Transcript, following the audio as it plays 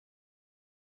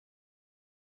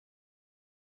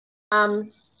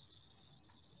Um,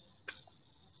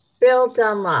 Bill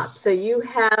Dunlop, so you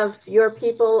have your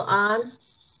people on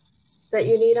that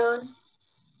you need on?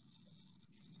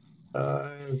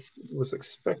 I was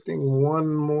expecting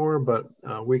one more, but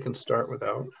we can start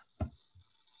without.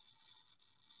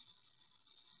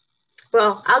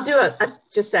 Well, I'll do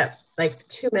just like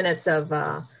 2 minutes of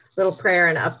little prayer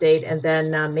and update, and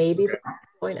then maybe they'll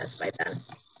join us by then.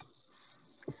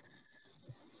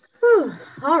 Whew.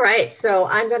 All right, so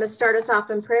I'm going to start us off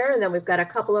in prayer, and then we've got a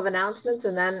couple of announcements,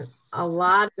 and then a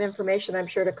lot of information I'm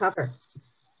sure to cover.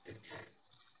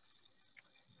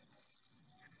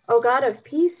 O God of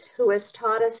peace, who has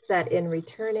taught us that in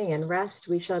returning and rest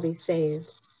we shall be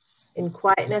saved. In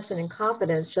quietness and in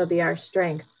confidence shall be our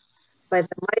strength. By the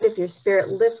might of your Spirit,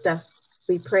 lift us,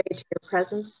 we pray, to your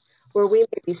presence, where we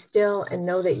may be still and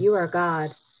know that you are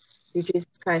God. Through Jesus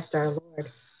Christ our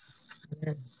Lord.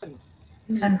 Amen.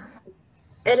 Amen.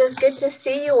 It is good to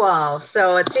see you all.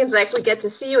 So it seems like we get to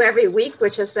see you every week,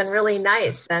 which has been really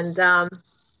nice. And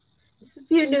there's a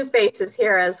few new faces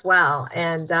here as well.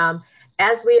 And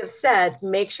as we have said,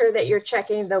 make sure that you're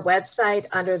checking the website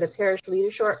under the Parish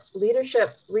Leadership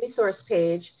Resource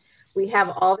page. We have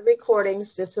all the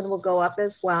recordings. This one will go up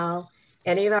as well.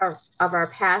 Any of our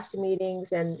past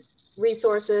meetings and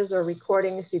resources or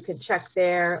recordings, you can check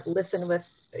there, listen with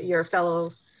your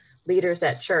fellow leaders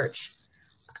at church.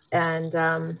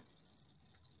 And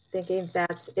thinking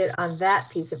that's it on that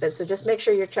piece of it. So just make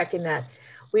sure you're checking that.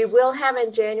 We will have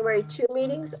in January 2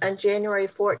 meetings. On January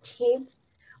 14th,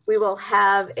 we will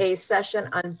have a session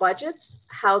on budgets,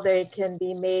 how they can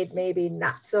be made maybe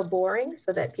not so boring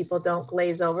so that people don't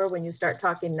glaze over when you start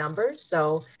talking numbers.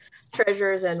 So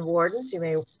treasurers and wardens, you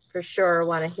may for sure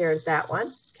want to hear that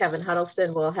one. Kevin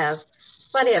Huddleston will have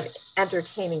plenty of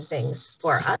entertaining things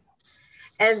for us.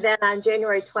 And then on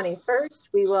January 21st,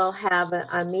 we will have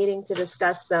a meeting to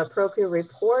discuss the Procure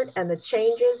report and the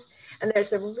changes. And there's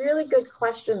some really good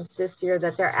questions this year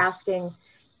that they're asking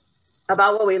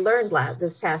about what we learned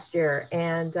this past year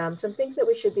and some things that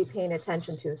we should be paying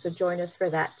attention to. So join us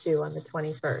for that too on the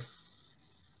 21st.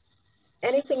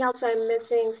 Anything else I'm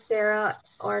missing, Sarah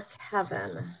or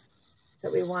Kevin,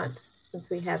 that we want since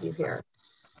we have you here?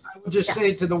 I would just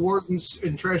say to the wardens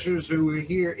and treasurers who are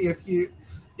here,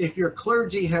 if your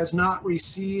clergy has not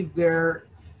received their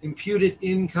imputed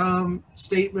income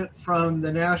statement from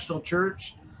the National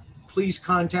Church, please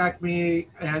contact me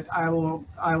and I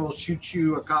will shoot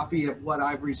you a copy of what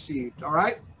I've received. All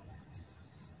right?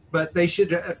 But they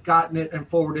should have gotten it and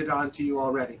forwarded it on to you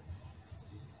already.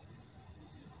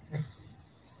 Okay.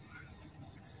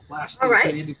 Last thing. All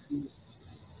right.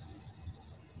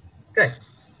 Good.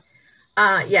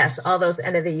 Yes, all those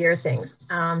end of the year things.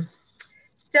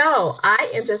 So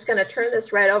I am just going to turn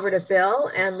this right over to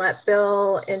Bill and let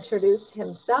Bill introduce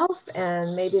himself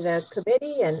and maybe the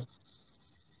committee and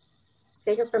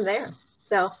take it from there.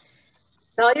 So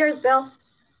it's all yours, Bill.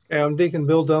 I'm Deacon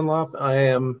Bill Dunlop. I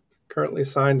am currently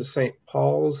assigned to St.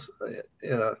 Paul's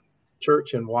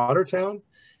Church in Watertown,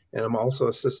 and I'm also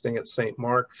assisting at St.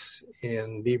 Mark's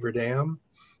in Beaver Dam,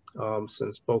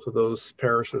 since both of those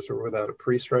parishes are without a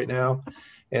priest right now.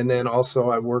 And then also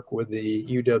I work with the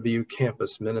UW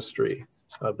campus ministry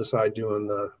beside doing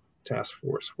the task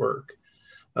force work.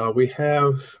 We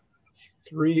have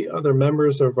 3 other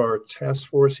members of our task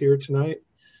force here tonight.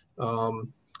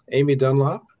 Amy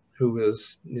Dunlop, who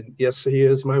is, yes, she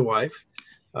is my wife.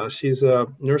 She's a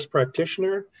nurse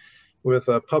practitioner with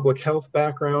a public health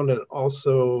background and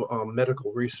also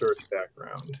medical research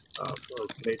background for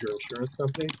a major insurance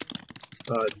company.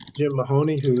 Jim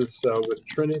Mahoney, who's with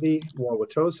Trinity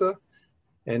Wauwatosa,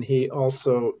 and he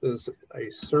also is a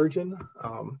surgeon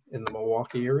in the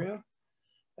Milwaukee area.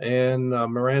 And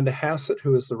Miranda Hassett,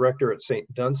 who is the rector at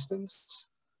St. Dunstan's,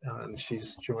 and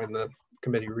she's joined the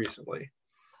committee recently.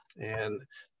 And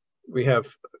we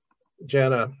have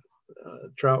Jana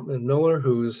Troutman Miller,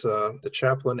 who's the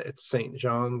chaplain at St.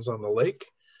 John's on the Lake.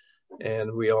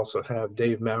 And we also have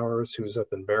Dave Mowers, who's up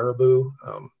in Baraboo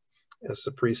as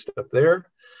the priest up there.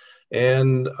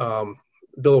 And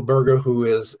Bill Berger, who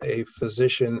is a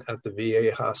physician at the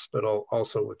VA hospital,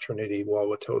 also with Trinity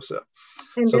Wauwatosa.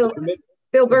 And so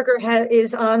Bill Berger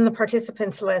is on the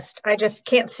participants list. I just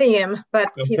can't see him,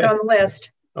 but okay. He's on the list.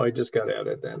 Oh, he just got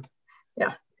added then.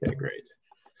 Yeah. Okay, great.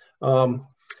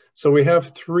 So we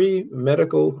have 3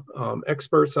 medical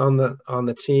experts on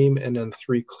the team, and then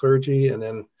 3 clergy, and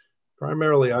then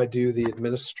primarily I do the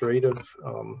administrative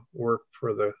work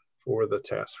for the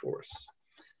task force.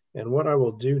 And what I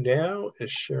will do now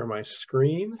is share my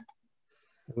screen.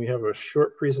 We have a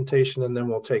short presentation, and then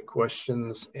we'll take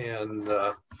questions and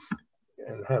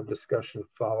have discussion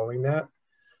following that.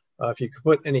 If you could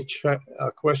put any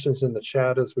questions in the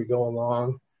chat as we go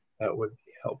along, that would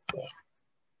be helpful.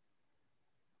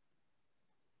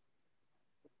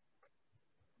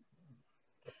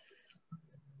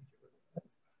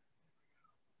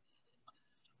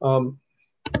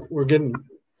 We're going to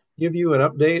give you an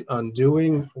update on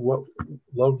doing what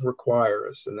love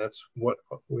requires, and that's what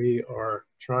we are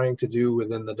trying to do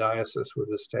within the diocese with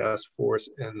this task force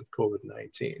and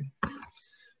COVID-19.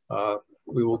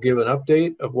 We will give an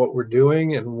update of what we're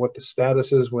doing and what the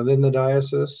status is within the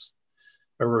diocese,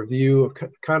 a review of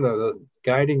kind of the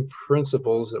guiding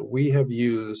principles that we have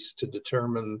used to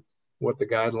determine what the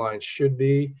guidelines should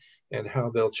be and how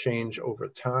they'll change over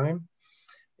time.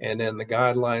 And then the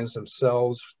guidelines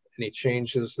themselves, any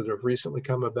changes that have recently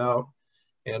come about,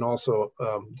 and also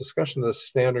discussion of the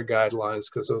standard guidelines,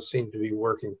 because those seem to be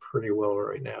working pretty well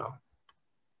right now.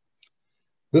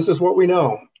 This is what we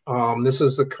know. This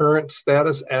is the current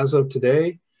status as of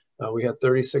today. We had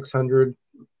 3,600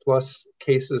 plus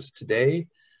cases today.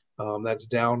 That's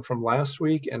down from last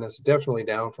week, and it's definitely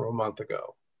down from a month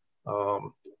ago,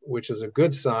 which is a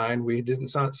good sign. We did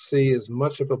not see as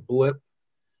much of a blip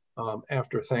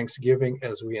after Thanksgiving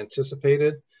as we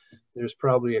anticipated. There's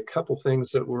probably a couple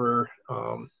things that were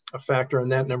a factor in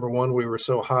that. Number one, we were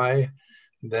so high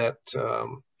that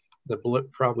the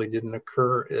blip probably didn't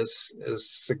occur as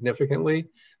significantly.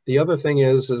 The other thing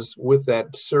is with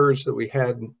that surge that we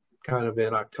had kind of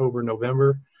in October,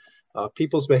 November,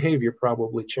 people's behavior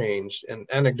probably changed. And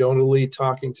anecdotally,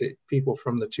 talking to people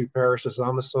from the two parishes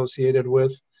I'm associated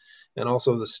with, and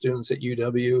also the students at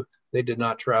UW, they did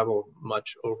not travel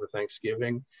much over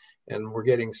Thanksgiving. And we're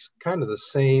getting kind of the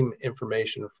same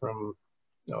information from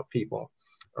people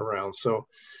around. So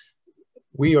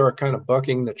we are kind of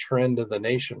bucking the trend of the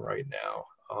nation right now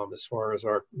as far as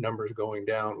our numbers going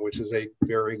down, which is a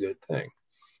very good thing.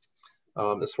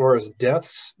 As far as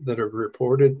deaths that are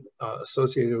reported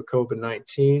associated with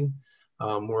COVID-19,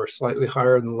 we're slightly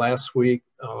higher than last week,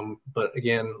 but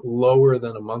again, lower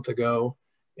than a month ago.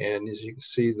 And as you can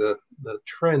see, the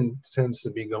trend tends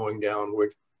to be going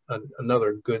downward,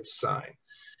 another good sign.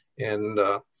 And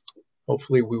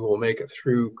hopefully we will make it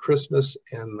through Christmas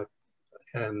and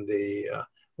the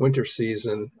winter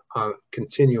season,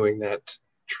 continuing that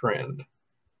trend.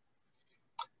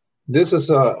 This is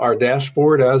our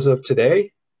dashboard as of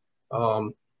today.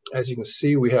 As you can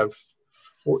see, we have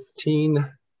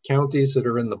 14 counties that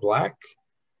are in the black,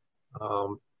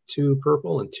 2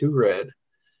 purple and 2 red.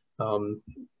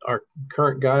 Our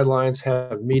current guidelines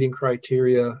have meeting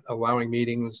criteria, allowing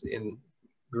meetings in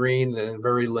green and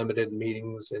very limited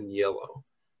meetings in yellow.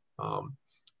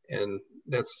 And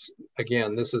that's,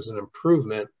 again, this is an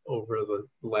improvement over the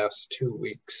last 2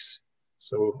 weeks.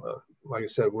 So like I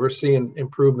said, we're seeing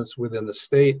improvements within the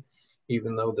state,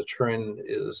 even though the trend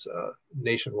is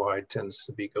nationwide tends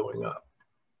to be going up.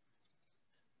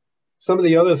 Some of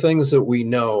the other things that we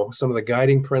know, some of the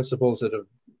guiding principles that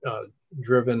have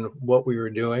driven what we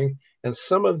were doing, and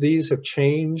some of these have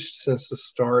changed since the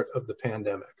start of the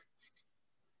pandemic.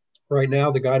 Right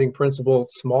now, the guiding principle,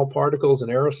 small particles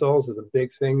and aerosols are the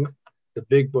big thing, the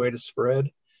big way to spread,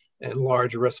 and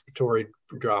large respiratory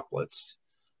droplets.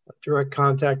 Direct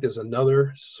contact is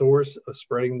another source of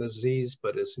spreading the disease,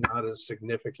 but it's not as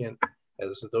significant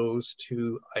as those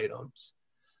 2 items.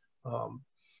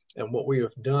 And what we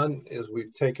have done is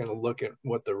we've taken a look at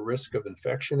what the risk of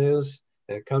infection is,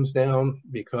 and it comes down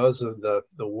because of the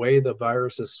way the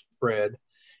virus is spread,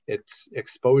 its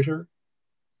exposure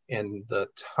and the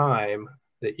time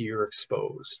that you're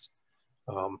exposed.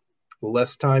 The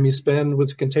less time you spend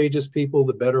with contagious people,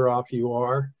 the better off you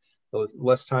are. The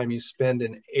less time you spend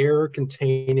in air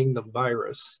containing the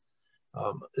virus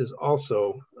is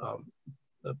also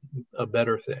a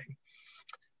better thing.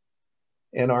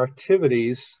 And our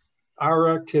activities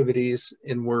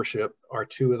in worship are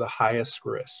 2 of the highest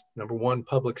risk. Number 1,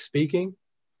 public speaking,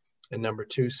 and number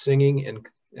 2, singing,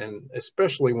 and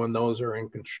especially when those are in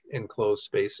enclosed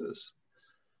spaces.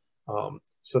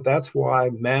 So that's why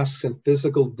masks and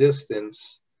physical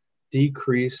distance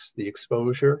decrease the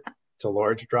exposure to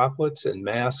large droplets and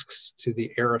masks to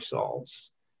the aerosols.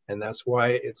 And that's why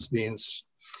it's being,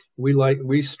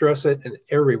 we stress it, and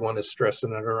everyone is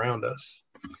stressing it around us.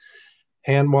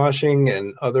 Hand washing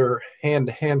and other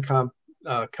hand-to-hand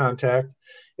contact,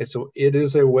 it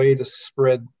is a way to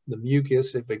spread the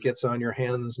mucus if it gets on your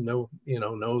hands,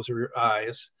 nose or your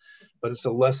eyes, but it's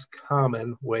a less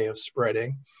common way of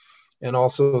spreading. And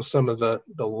also some of the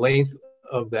length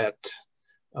of that,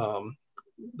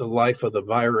 the life of the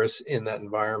virus in that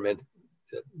environment,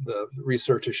 the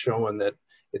research is showing that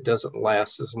it doesn't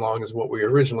last as long as what we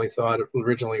originally thought.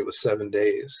 Originally it was 7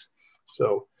 days.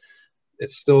 So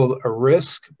it's still a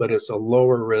risk, but it's a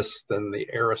lower risk than the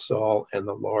aerosol and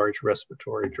the large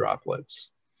respiratory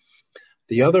droplets.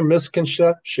 The other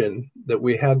misconception that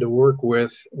we had to work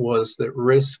with was that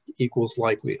risk equals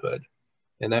likelihood.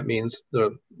 And that means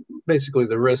basically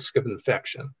the risk of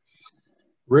infection.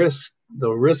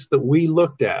 The risk that we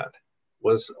looked at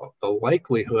was the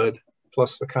likelihood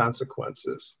plus the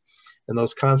consequences. And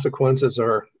those consequences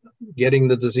are getting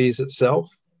the disease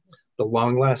itself, the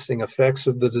long-lasting effects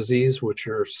of the disease, which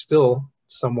are still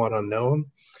somewhat unknown,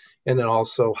 and then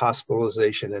also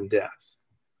hospitalization and death.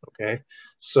 Okay,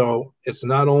 so it's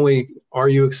not only are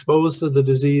you exposed to the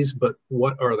disease, but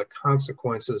what are the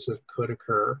consequences that could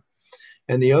occur?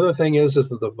 And the other thing is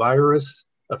that the virus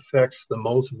affects the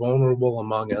most vulnerable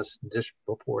among us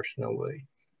disproportionately.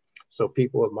 So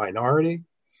people of minority,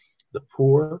 the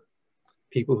poor,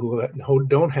 people who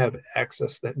don't have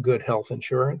access to good health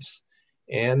insurance,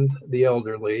 and the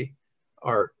elderly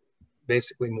are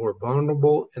basically more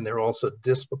vulnerable, and they're also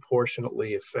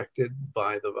disproportionately affected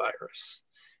by the virus.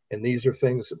 And these are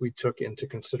things that we took into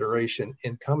consideration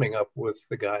in coming up with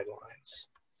the guidelines.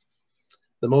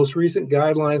 The most recent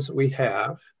guidelines that we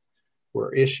have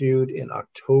were issued in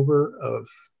October of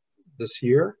this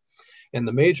year. And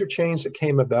the major change that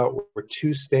came about were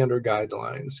two standard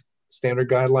guidelines. Standard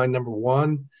guideline number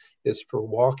 1 is for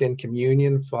walk-in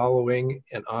communion following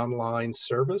an online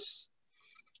service.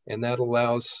 And that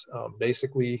allows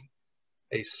basically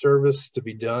a service to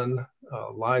be done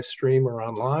live stream or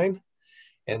online.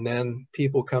 And then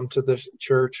people come to the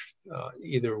church,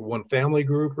 either one family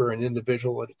group or an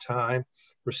individual at a time,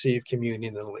 receive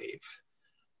communion and leave.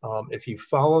 If you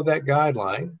follow that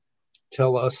guideline,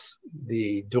 tell us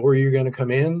the door you're going to come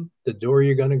in, the door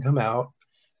you're going to come out,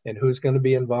 and who's going to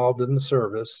be involved in the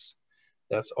service.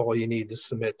 That's all you need to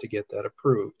submit to get that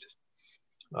approved.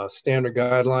 Standard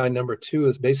guideline number 2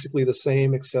 is basically the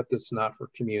same, except it's not for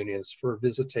communion, it's for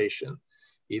visitation,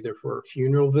 either for a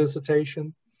funeral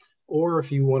visitation, or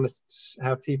if you want to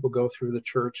have people go through the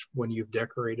church when you've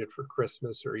decorated for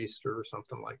Christmas or Easter or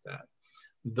something like that.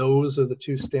 Those are the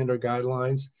two standard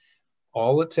guidelines.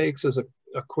 All it takes is a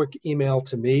quick email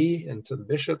to me and to the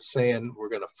bishop saying, we're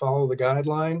going to follow the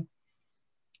guideline.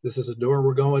 This is a door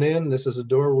we're going in, this is a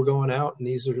door we're going out, and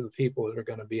these are the people that are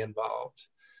going to be involved.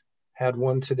 Had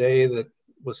one today that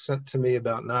was sent to me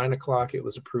about 9 o'clock. It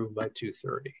was approved by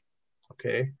 2:30.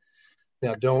 Okay.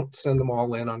 Now don't send them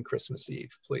all in on Christmas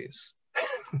Eve, please.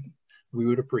 We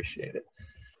would appreciate it.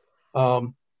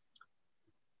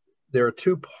 There are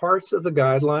two parts of the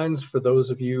guidelines for those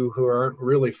of you who aren't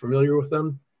really familiar with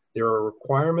them. There are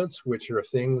requirements, which are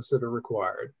things that are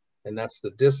required. And that's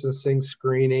the distancing,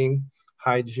 screening,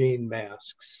 hygiene,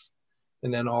 masks.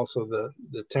 And then also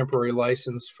the temporary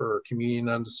license for communion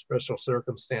under special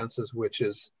circumstances, which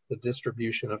is the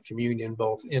distribution of communion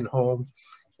both in home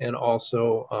and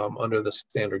also under the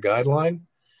standard guideline.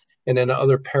 And then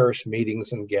other parish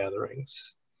meetings and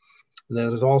gatherings. And then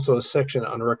there's also a section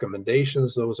on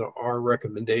recommendations. Those are our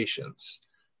recommendations.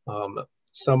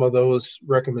 Some of those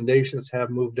recommendations have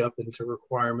moved up into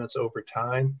requirements over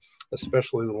time,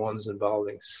 especially the ones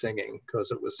involving singing,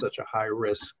 because it was such a high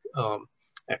risk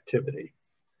activity.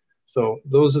 So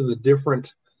those are the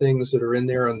different things that are in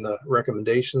there in the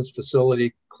recommendations.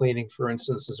 Facility cleaning, for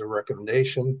instance, is a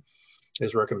recommendation.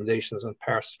 There's recommendations on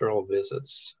pastoral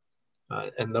visits.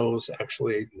 And those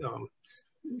actually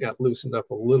got loosened up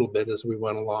a little bit as we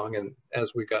went along and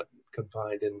as we got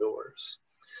confined indoors.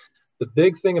 The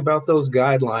big thing about those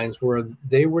guidelines were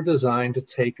they were designed to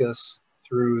take us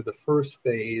through the first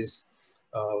phase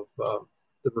of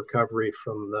the recovery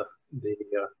from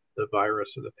the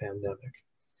virus or the pandemic.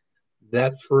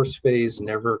 That first phase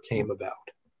never came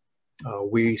about.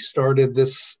 We started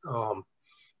this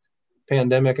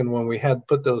pandemic, and when we had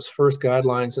put those first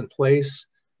guidelines in place,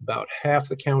 about half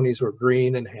the counties were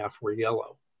green and half were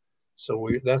yellow. So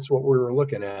that's what we were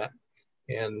looking at.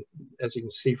 And as you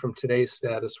can see from today's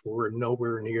status, we're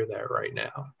nowhere near that right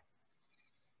now.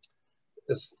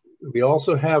 We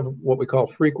also have what we call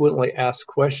frequently asked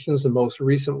questions. The most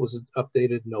recent was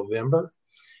updated in November.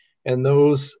 And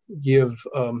those give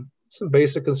some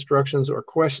basic instructions or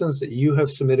questions that you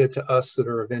have submitted to us that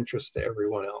are of interest to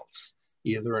everyone else,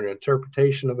 either an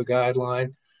interpretation of a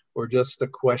guideline or just a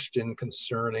question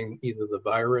concerning either the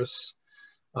virus.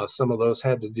 Some of those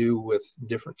had to do with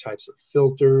different types of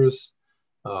filters,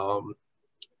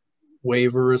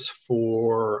 waivers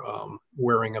for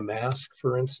wearing a mask,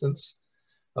 for instance.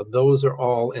 Those are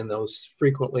all in those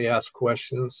frequently asked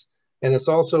questions. And it's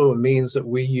also a means that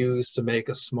we use to make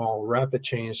a small rapid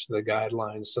change to the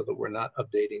guidelines so that we're not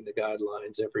updating the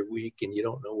guidelines every week and you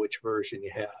don't know which version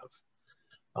you have.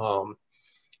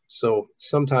 So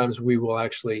sometimes we will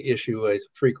actually issue a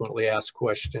frequently asked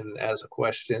question as a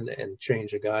question and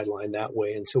change a guideline that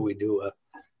way until we do a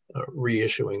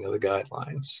reissuing of the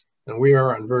guidelines. And we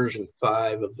are on version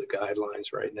 5 of the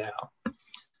guidelines right now.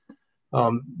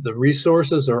 The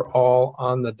resources are all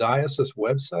on the diocese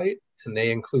website, and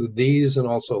they include these and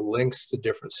also links to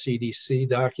different CDC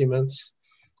documents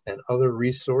and other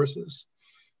resources.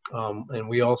 And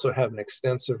we also have an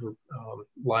extensive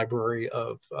library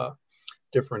of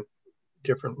different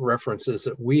references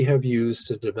that we have used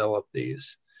to develop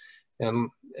these. And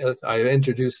I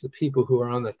introduced the people who are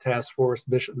on the task force.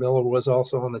 Bishop Miller was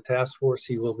also on the task force.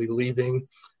 He will be leaving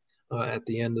at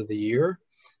the end of the year.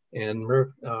 And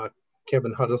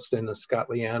Kevin Huddleston and Scott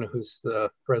Liana, who's the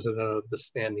president of the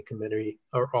standing committee,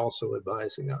 are also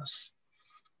advising us.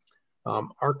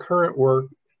 Our current work,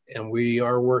 and we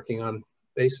are working on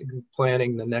basically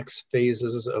planning the next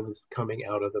phases of coming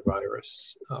out of the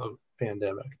virus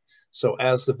pandemic. So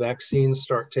as the vaccines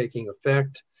start taking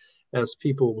effect, as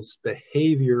people's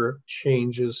behavior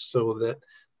changes so that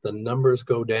the numbers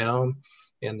go down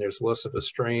and there's less of a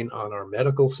strain on our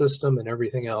medical system and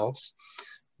everything else,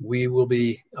 we will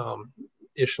be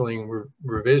issuing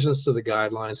revisions to the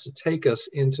guidelines to take us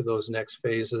into those next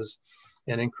phases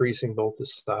and increasing both the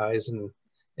size and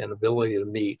ability to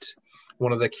meet.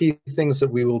 One of the key things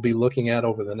that we will be looking at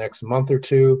over the next month or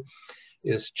two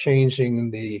is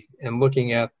changing and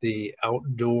looking at the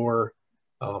outdoor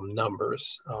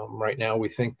numbers. Right now, we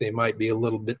think they might be a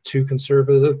little bit too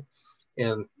conservative.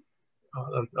 And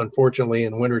unfortunately,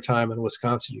 in wintertime in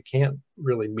Wisconsin, you can't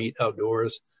really meet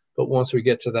outdoors. But once we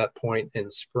get to that point in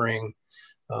spring,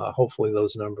 hopefully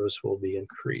those numbers will be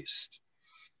increased.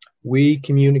 We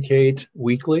communicate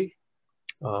weekly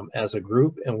as a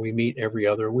group, and we meet every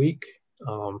other week.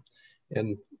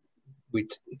 And we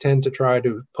tend to try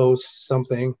to post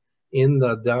something in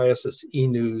the diocese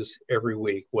e-news every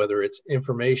week, whether it's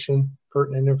information,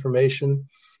 pertinent information,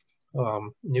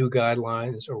 new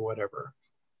guidelines, or whatever.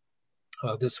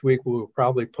 This week, we'll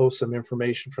probably post some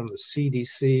information from the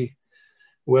CDC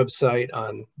website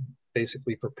on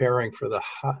basically preparing for the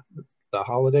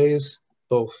holidays,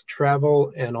 both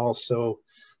travel and also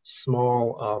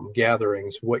small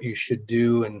gatherings, what you should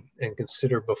do and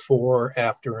consider before,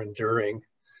 after, and during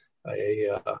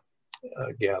a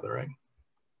gathering.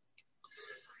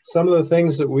 Some of the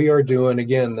things that we are doing,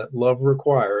 again, that love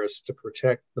requires to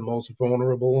protect the most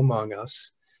vulnerable among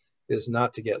us is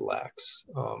not to get lax.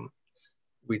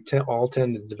 We all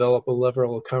tend to develop a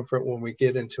level of comfort when we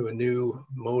get into a new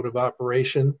mode of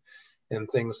operation, and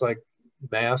things like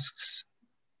masks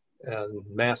and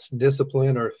mask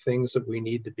discipline are things that we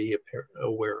need to be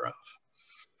aware of.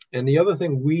 And the other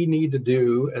thing we need to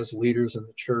do as leaders in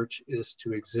the church is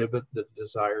to exhibit the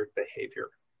desired behavior.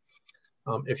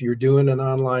 If you're doing an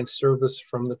online service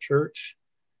from the church,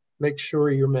 make sure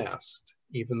you're masked,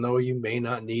 even though you may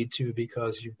not need to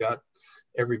because you've got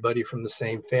everybody from the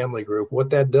same family group.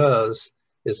 What that does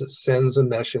is it sends a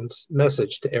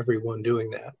message to everyone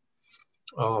doing that.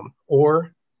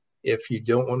 Or if you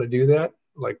don't want to do that,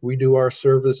 like we do our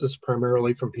services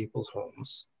primarily from people's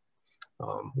homes,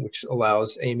 which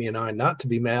allows Amy and I not to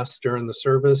be masked during the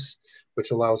service,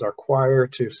 which allows our choir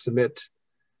to submit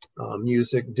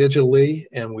music digitally,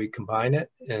 and we combine it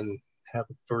and have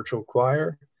a virtual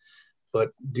choir,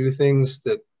 but do things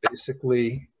that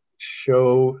basically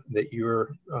show that you're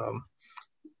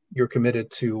committed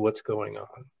to what's going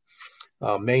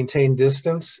on. Maintain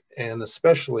distance, and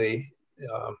especially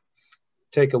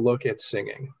take a look at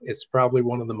singing. It's probably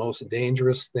one of the most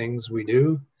dangerous things we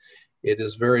do. It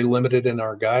is very limited in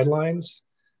our guidelines.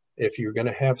 If you're going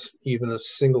to have even a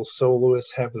single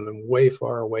soloist, have them way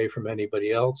far away from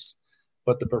anybody else.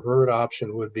 But the preferred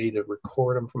option would be to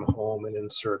record them from home and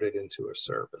insert it into a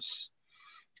service.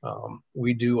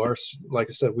 We do our, like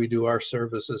I said, we do our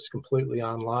services completely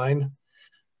online.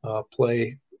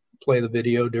 Play the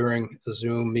video during the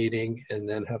Zoom meeting, and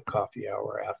then have coffee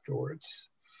hour afterwards.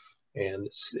 And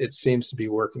it seems to be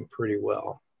working pretty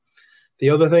well. The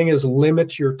other thing is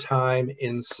limit your time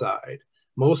inside.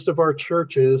 Most of our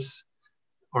churches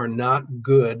are not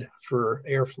good for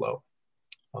airflow.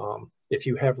 If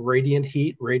you have radiant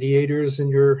heat radiators in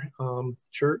your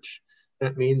church,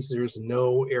 that means there's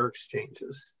no air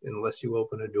exchanges unless you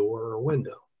open a door or a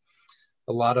window.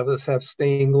 A lot of us have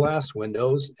stained glass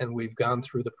windows, and we've gone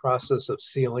through the process of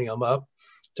sealing them up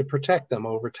to protect them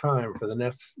over time for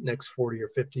the next 40 or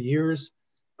 50 years,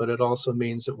 but it also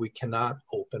means that we cannot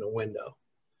open a window.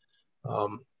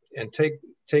 And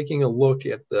taking a look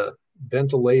at the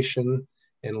ventilation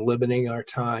and limiting our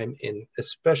time in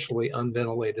especially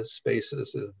unventilated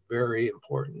spaces is very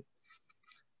important.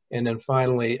 And then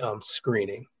finally,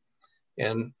 screening.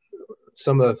 And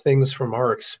some of the things from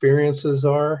our experiences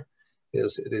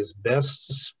is it is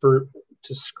best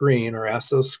to screen or ask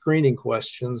those screening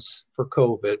questions for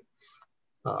COVID,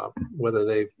 whether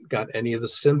they've got any of the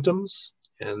symptoms,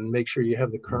 and make sure you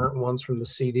have the current ones from the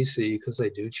CDC because they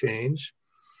do change.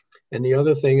 And the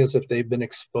other thing is if they've been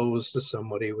exposed to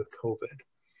somebody with COVID.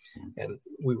 And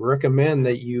we recommend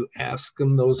that you ask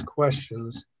them those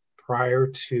questions prior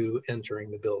to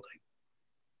entering the building.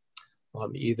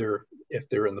 Either if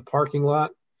they're in the parking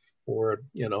lot or,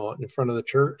 you know, in front of the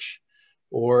church,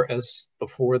 or as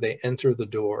before they enter the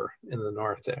door in the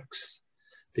narthex,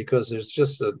 because there's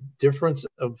just a difference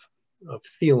of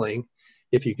feeling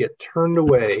if you get turned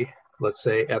away, let's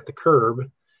say at the curb,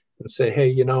 and say, hey,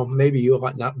 you know, maybe you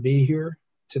ought not be here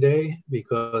today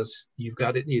because you've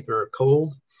got it either a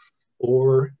cold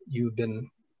or you've been,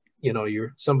 you know,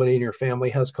 somebody in your family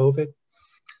has COVID,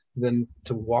 then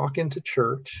to walk into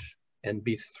church and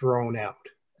be thrown out.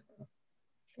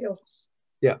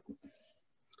 Yeah.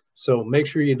 So make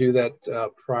sure you do that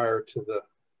prior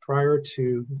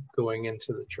to going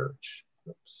into the church.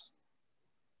 Oops.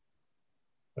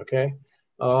 Okay.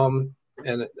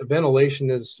 And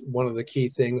ventilation is one of the key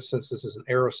things since this is an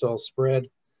aerosol spread.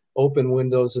 Open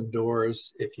windows and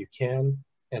doors if you can,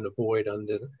 and avoid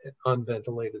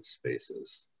unventilated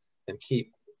spaces, and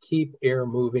keep air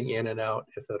moving in and out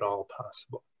if at all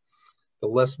possible. The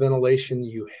less ventilation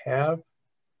you have,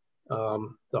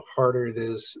 the harder it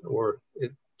is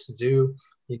to do.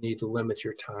 You need to limit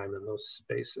your time in those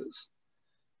spaces.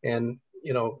 And,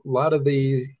 you know, a lot of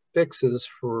the fixes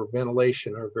for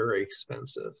ventilation are very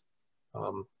expensive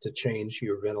to change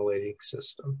your ventilating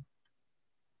system.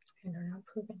 And they're not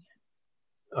proving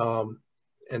it.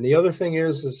 And the other thing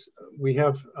is we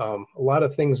have a lot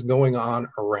of things going on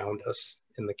around us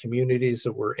in the communities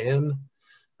that we're in,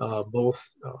 both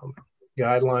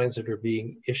guidelines that are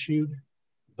being issued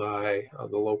by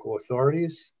the local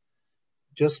authorities.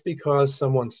 Just because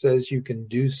someone says you can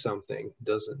do something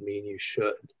doesn't mean you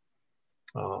should.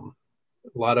 A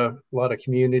lot of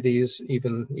communities,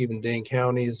 even Dane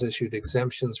County, has issued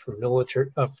exemptions for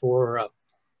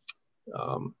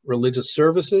religious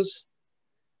services.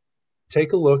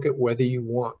 Take a look at whether you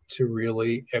want to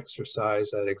really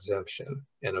exercise that exemption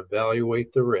and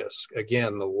evaluate the risk.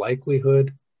 Again, the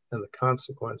likelihood and the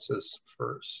consequences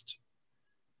first.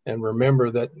 And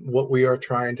remember that what we are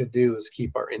trying to do is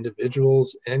keep our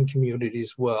individuals and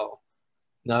communities well.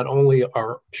 Not only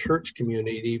our church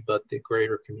community, but the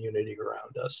greater community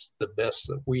around us, the best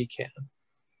that we can.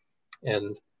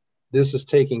 And this is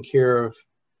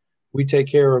we take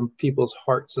care of people's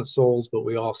hearts and souls, but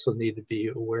we also need to be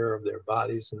aware of their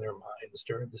bodies and their minds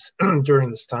during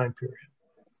this time period.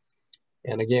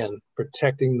 And again,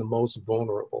 protecting the most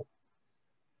vulnerable.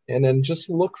 And then just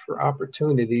look for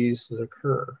opportunities that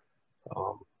occur.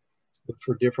 Look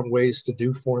for different ways to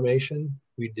do formation.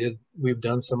 We've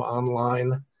done some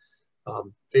online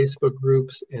Facebook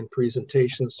groups and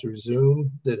presentations through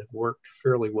Zoom that have worked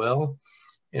fairly well.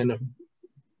 And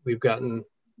we've gotten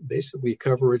basically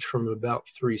coverage from about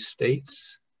 3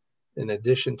 states in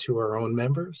addition to our own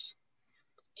members.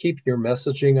 Keep your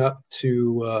messaging up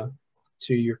to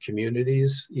your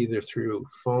communities, either through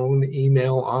phone,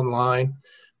 email, online,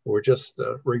 or just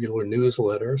regular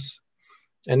newsletters.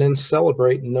 And then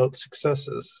celebrate and note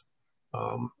successes.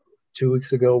 2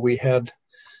 weeks ago, we had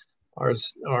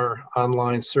our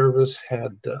online service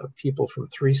had people from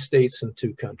 3 states and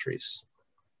 2 countries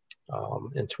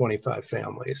and 25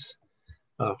 families.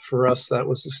 For us, that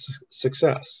was a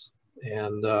success.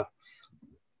 And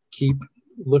keep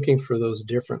looking for those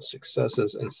different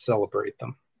successes and celebrate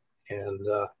them.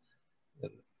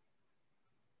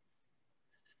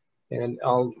 And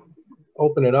I'll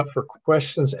open it up for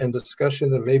questions and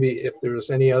discussion, and maybe if there's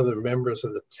any other members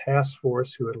of the task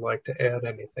force who would like to add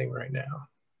anything right now.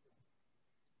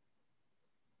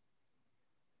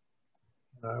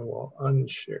 I will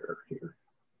unshare here.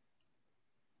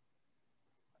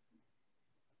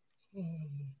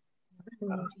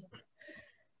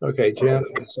 Okay, Jen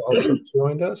has also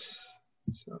joined us.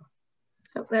 So.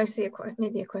 Oh, I see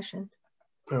maybe a question.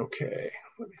 Okay,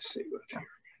 let me see what here.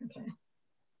 Okay.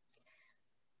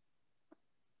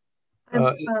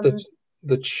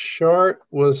 The chart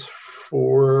was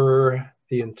for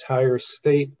the entire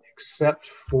state except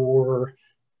for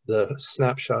the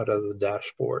snapshot of the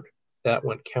dashboard. That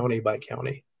went county by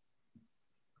county.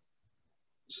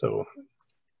 So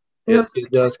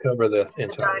it does cover the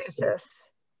entire diocese.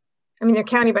 state. I mean, they're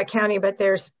county by county, but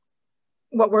there's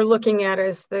what we're looking at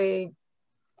is the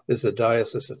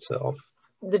diocese itself.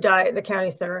 The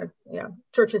counties that are,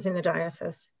 churches in the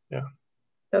diocese. Yeah.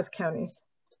 Those counties.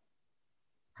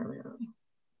 Primarily.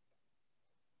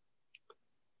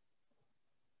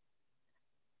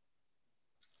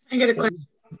 I got a question.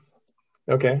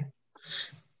 Okay.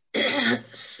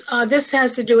 This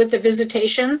has to do with the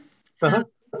visitation,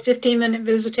 15-minute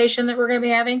visitation that we're going to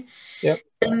be having. Yep.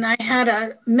 And I had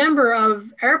a member of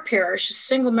our parish, a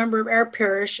single member of our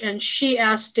parish, and she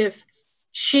asked if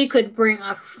she could bring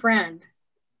a friend.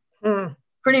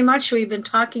 Pretty much we've been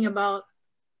talking about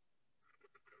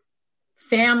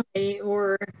family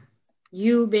or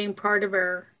you being part of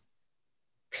our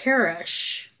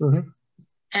parish.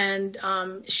 And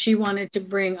she wanted to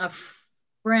bring a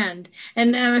friend.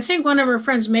 And I think one of her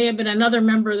friends may have been another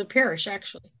member of the parish,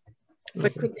 actually.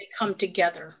 But could they come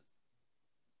together?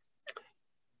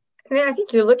 And I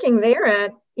think you're looking there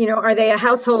at, you know, are they a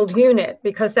household unit?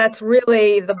 Because that's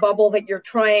really the bubble that you're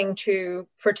trying to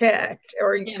protect,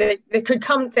 or that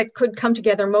could come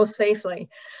together most safely.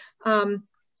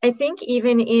 I think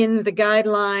even in the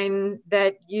guideline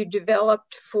that you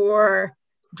developed for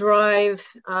driving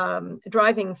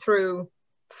through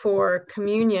for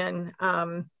communion,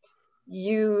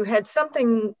 you had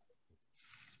something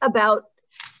about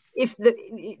if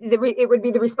it would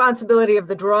be the responsibility of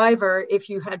the driver if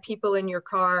you had people in your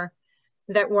car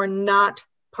that were not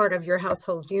part of your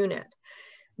household unit.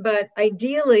 But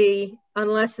ideally,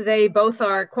 unless they both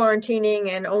are quarantining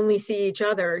and only see each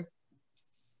other,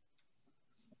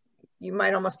 you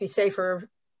might almost be safer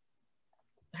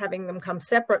having them come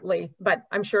separately, but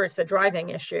I'm sure it's a driving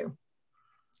issue.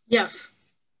 Yes.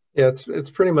 Yeah,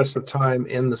 it's pretty much the time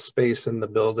in the space in the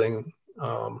building.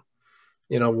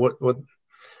 You know, what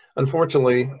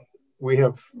unfortunately, we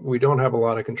don't have a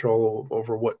lot of control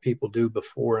over what people do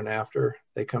before and after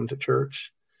they come to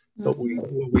church. But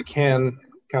what we can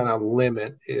kind of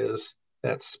limit is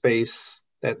that space,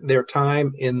 that their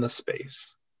time in the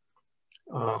space.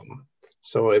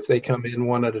 So if they come in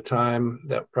one at a time,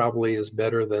 that probably is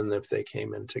better than if they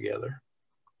came in together.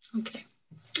 Okay.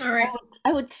 All right.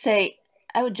 I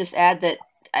would just add that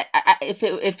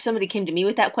if somebody came to me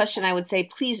with that question, I would say,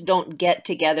 please don't get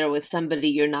together with somebody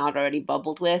you're not already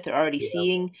bubbled with or already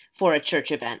seeing for a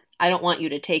church event. I don't want you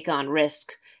to take on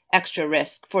extra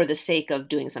risk for the sake of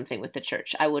doing something with the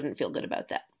church. I wouldn't feel good about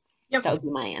that. Yep. That would be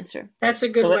my answer. That's a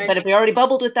good way. But if you're already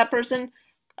bubbled with that person,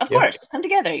 of course, come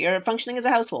together. You're functioning as a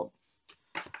household.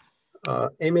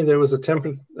 Amy, there was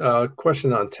a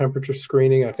question on temperature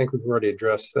screening. I think we've already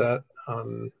addressed that.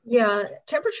 Yeah,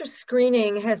 temperature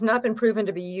screening has not been proven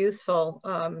to be useful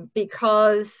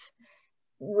because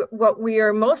what we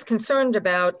are most concerned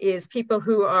about is people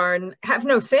who have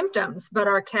no symptoms but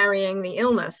are carrying the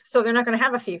illness, so they're not going to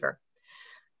have a fever.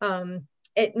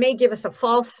 It may give us a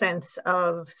false sense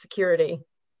of security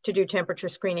to do temperature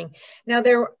screening. Now,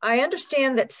 I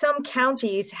understand that some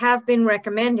counties have been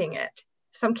recommending it.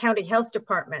 Some county health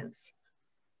departments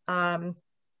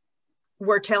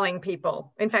were telling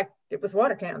people. In fact, it was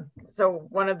Watertown. So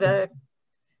one of the,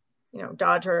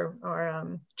 Dodge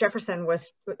or Jefferson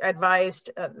was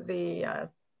advised the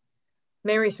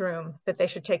Mary's Room that they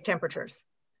should take temperatures.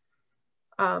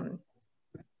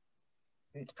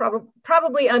 It's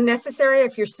probably unnecessary.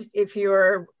 If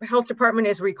your health department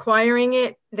is requiring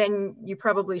it, then you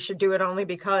probably should do it only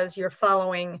because you're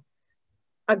following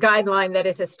a guideline that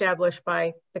is established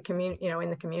by the community, in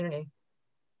the community.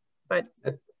 But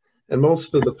and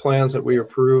most of the plans that we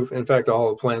approve, in fact, all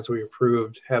the plans we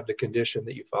approved have the condition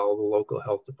that you follow the local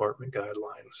health department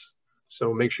guidelines.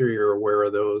 So make sure you're aware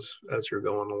of those as you're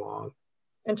going along.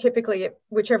 And typically,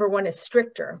 whichever one is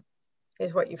stricter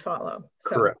is what you follow.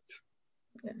 So, correct.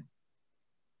 Yeah.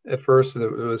 At first, it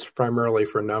was primarily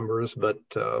for numbers, but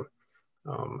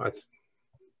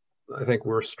I think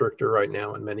we're stricter right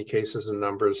now in many cases in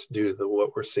numbers due to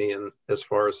what we're seeing as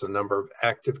far as the number of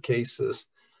active cases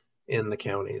in the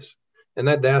counties. And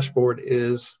that dashboard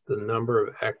is the number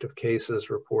of active cases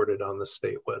reported on the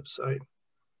state website.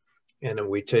 And then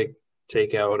we take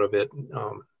out of it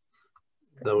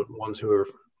the ones who are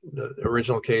the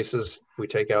original cases, we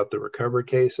take out the recovered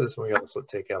cases, and we also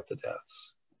take out the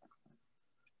deaths.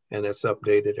 And it's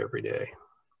updated every day.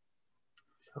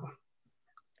 So.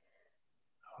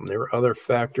 There are other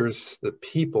factors that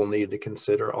people need to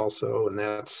consider also, and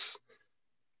that's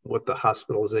what the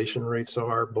hospitalization rates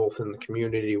are, both in the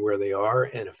community where they are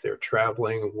and if they're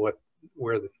traveling,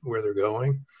 where they're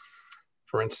going.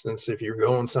 For instance, if you're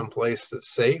going someplace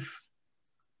that's safe,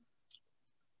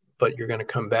 but you're going to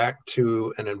come back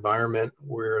to an environment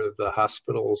where the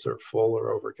hospitals are full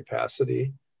or over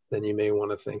capacity, then you may want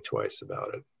to think twice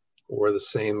about it, or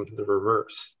the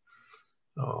reverse.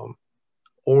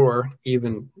 Or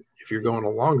even if you're going a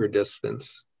longer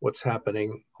distance, what's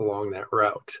happening along that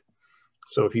route.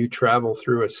 So if you travel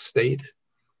through a state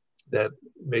that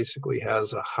basically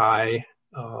has a high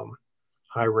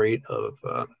rate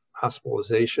of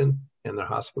hospitalization and the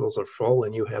hospitals are full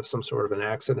and you have some sort of an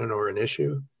accident or an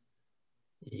issue,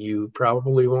 you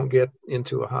probably won't get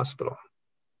into a hospital,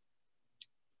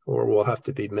 or will have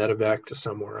to be medevac to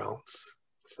somewhere else.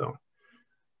 So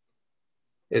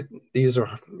these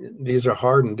are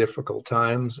hard and difficult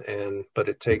times, but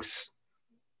it takes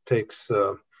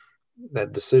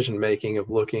that decision making of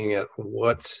looking at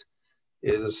what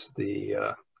is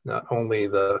the not only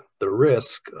the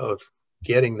risk of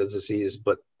getting the disease,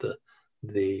 but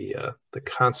the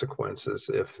consequences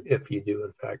if you do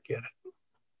in fact get it.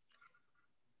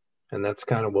 And that's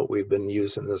kind of what we've been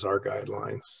using as our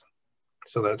guidelines.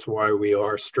 So that's why we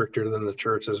are stricter than the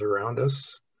churches around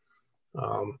us,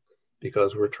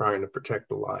 because we're trying to protect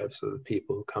the lives of the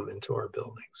people who come into our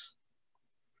buildings.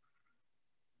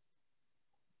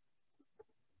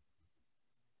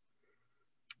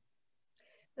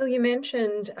 Well, you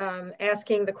mentioned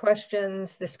asking the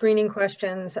questions, the screening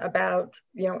questions about,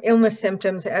 illness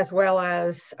symptoms as well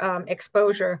as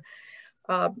exposure.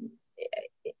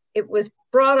 It was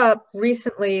brought up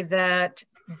recently that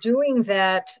doing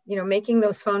that, making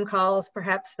those phone calls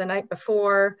perhaps the night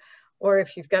before, or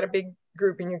if you've got a big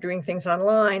group and you're doing things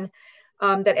online,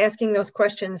 that asking those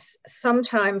questions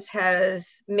sometimes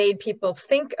has made people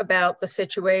think about the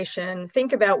situation,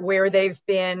 think about where they've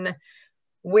been,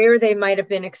 where they might have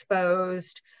been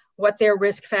exposed, what their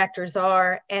risk factors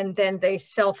are, and then they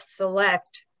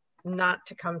self-select not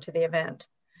to come to the event.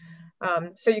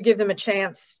 So you give them a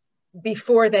chance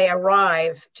before they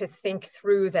arrive to think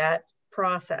through that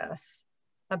process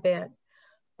a bit.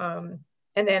 And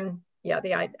then,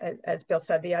 as Bill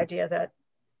said, the idea that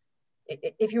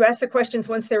if you ask the questions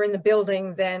once they're in the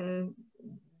building, then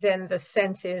the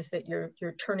sense is that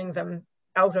you're turning them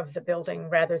out of the building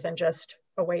rather than just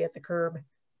away at the curb.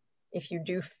 If you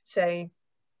do say,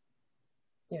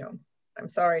 I'm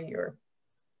sorry, you're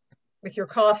with your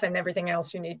cough and everything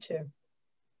else, you need to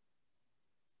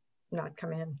not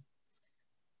come in.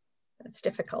 That's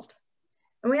difficult.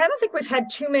 And I don't think we've had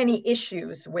too many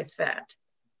issues with that.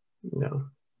 No.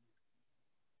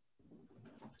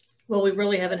 Well, we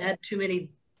really haven't had too many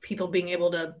people being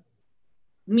able to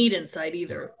meet inside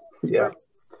either. Yeah.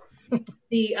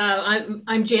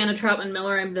 I'm Jana Troutman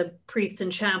Miller. I'm the priest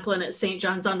and chaplain at St.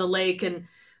 John's on the Lake, and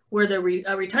we're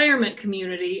a retirement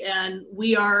community, and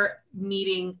we are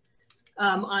meeting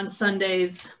on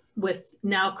Sundays with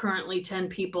now currently 10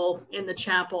 people in the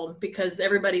chapel because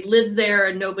everybody lives there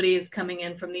and nobody is coming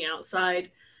in from the outside.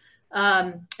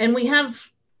 And we have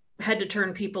had to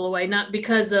turn people away, not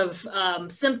because of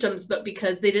symptoms, but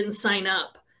because they didn't sign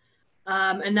up.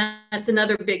 And that's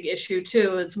another big issue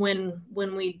too, is when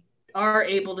we are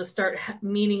able to start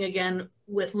meeting again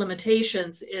with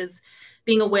limitations, is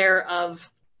being aware of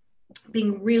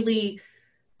being really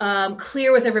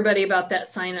clear with everybody about that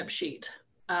sign-up sheet.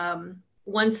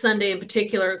 One Sunday in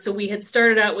particular, so we had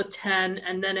started out with 10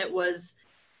 and then it was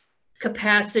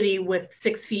capacity with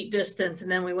 6 feet distance,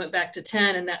 and then we went back to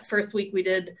 10. And that first week we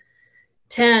did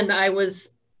 10, I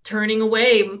was turning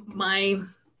away my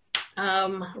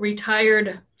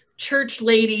retired church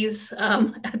ladies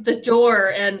at the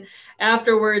door, and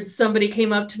afterwards somebody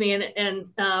came up to me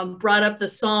and brought up the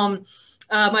psalm,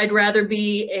 I'd rather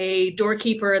be a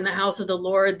doorkeeper in the house of the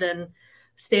Lord than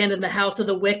stand in the house of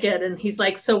the wicked. And he's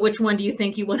like, so which one do you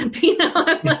think you want to be now?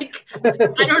 I'm like,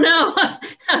 I don't know.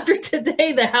 After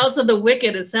today, the house of the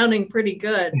wicked is sounding pretty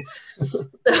good.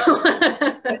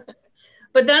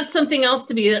 But that's something else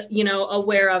to be,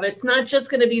 aware of. It's not just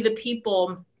going to be the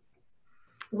people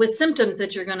with symptoms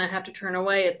that you're going to have to turn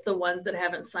away. It's the ones that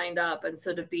haven't signed up. And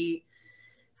so to be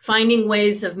finding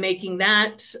ways of making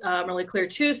that really clear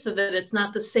too, so that it's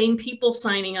not the same people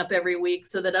signing up every week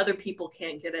so that other people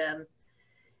can't get in.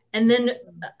 And then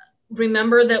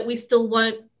remember that we still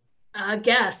want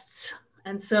guests.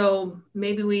 And so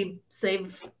maybe we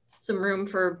save some room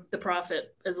for the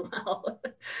prophet as well.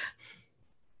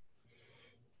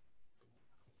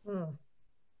 Does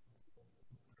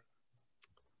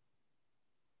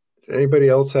anybody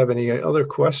else have any other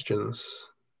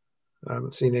questions? I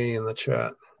haven't seen any in the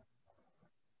chat.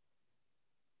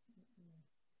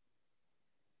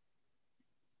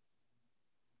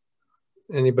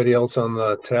 Anybody else on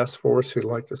the task force who'd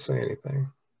like to say anything?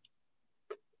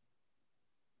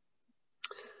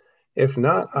 If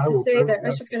not, I will. I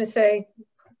was just going to say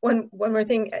one more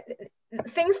thing.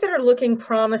 Things that are looking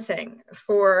promising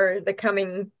for the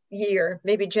coming year,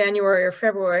 maybe January or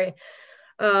February,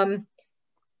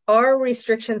 our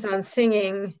restrictions on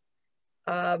singing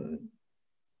in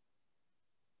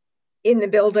the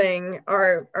building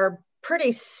are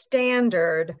pretty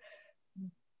standard,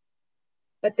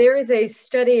 But there is a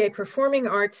study, a performing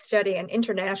arts study, an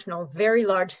international, very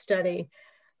large study,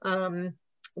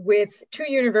 with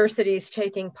 2 universities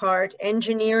taking part,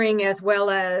 engineering as well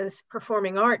as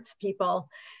performing arts people.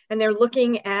 And they're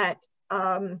looking at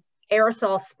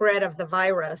aerosol spread of the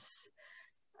virus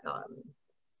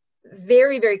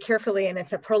very, very carefully. And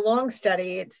it's a prolonged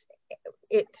study.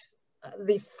 It's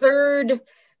the 3rd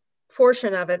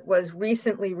portion of it was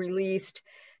recently released.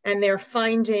 And they're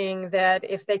finding that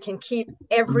if they can keep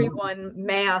everyone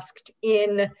masked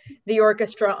in the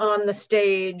orchestra, on the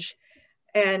stage,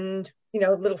 and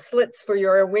little slits for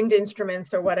your wind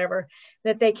instruments or whatever,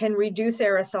 that they can reduce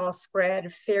aerosol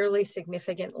spread fairly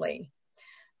significantly.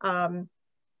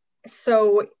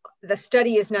 So the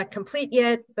study is not complete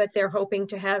yet, but they're hoping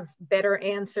to have better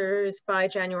answers by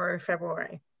January,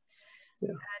 February.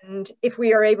 Yeah. And if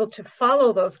we are able to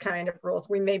follow those kind of rules,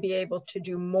 we may be able to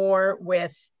do more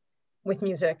with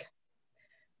music.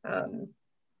 And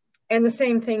the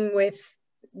same thing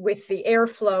with the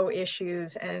airflow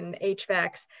issues and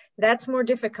HVACs. That's more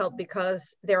difficult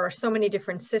because there are so many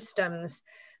different systems,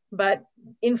 but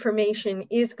information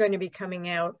is going to be coming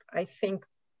out, I think,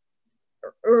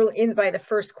 by the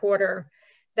first quarter,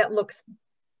 that looks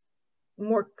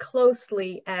more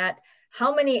closely at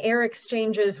how many air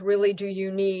exchanges really do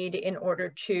you need in order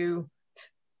to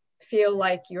feel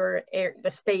like the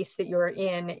space that you're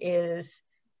in is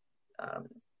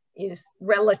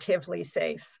relatively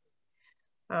safe.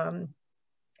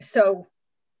 So,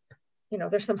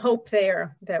 there's some hope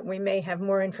there that we may have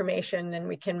more information and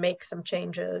we can make some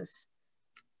changes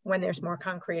when there's more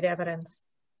concrete evidence.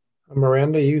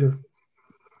 Miranda, you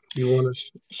want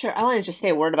to? Sure. I want to just say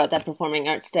a word about that performing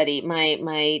arts study.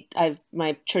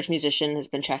 My church musician has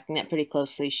been tracking that pretty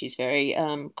closely. She's very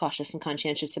cautious and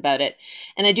conscientious about it,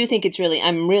 and I do think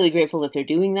I'm really grateful that they're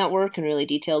doing that work in a really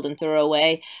detailed and thorough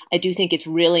way. I do think it's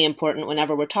really important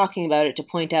whenever we're talking about it to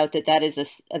point out that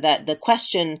that the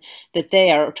question that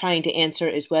they are trying to answer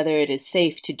is whether it is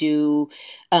safe to do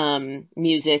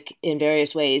music in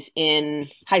various ways in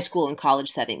high school and college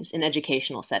settings, in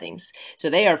educational settings. So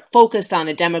they are focused on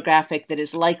a demographic that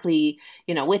is likely,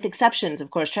 with exceptions, of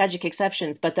course, tragic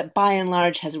exceptions, but that by and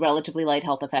large has relatively light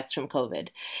health effects from COVID.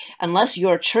 Unless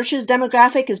your church's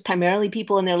demographic is primarily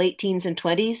people in their late teens and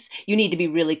 20s, you need to be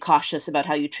really cautious about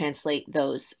how you translate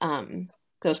those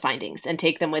findings and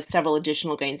take them with several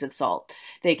additional grains of salt.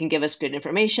 They can give us good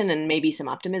information and maybe some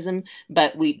optimism,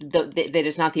 but that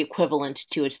is not the equivalent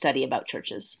to a study about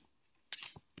churches.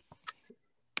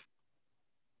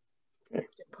 Good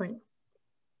point.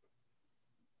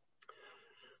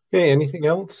 Okay, anything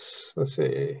else? Let's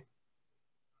see.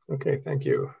 Okay, thank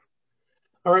you.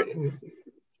 All right,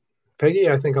 Peggy,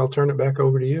 I think I'll turn it back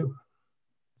over to you.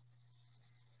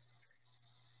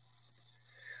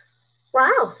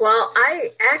 Wow, well,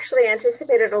 I actually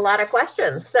anticipated a lot of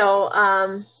questions.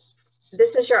 So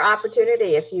this is your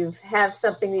opportunity. If you have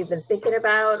something you've been thinking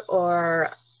about, or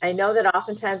I know that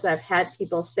oftentimes I've had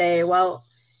people say, well,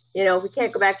 we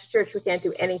can't go back to church, we can't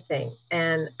do anything.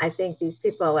 And I think these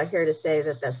people are here to say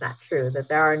that that's not true, that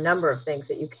there are a number of things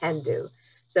that you can do.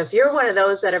 So if you're one of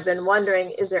those that have been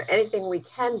wondering, is there anything we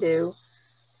can do?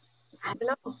 I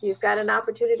don't know. You've got an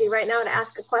opportunity right now to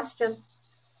ask a question.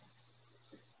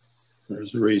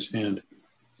 There's a raised hand.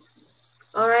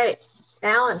 All right,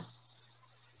 Alan,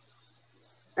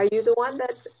 are you the one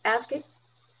that's asking?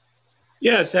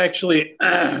 Yes, actually,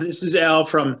 this is Al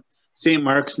from St.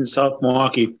 Mark's in South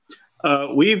Milwaukee.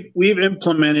 We've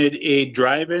implemented a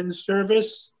drive-in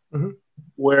service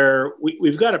where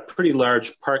we've got a pretty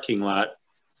large parking lot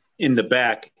in the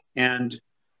back, and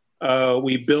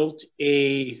we built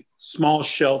a small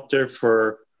shelter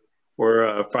for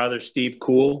Father Steve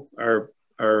Kuhl, our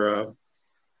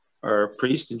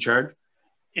priest in charge,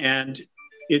 and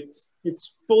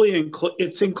it's fully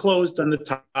enclosed on the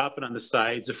top and on the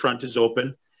sides. The front is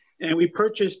open, and we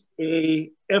purchased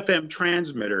a FM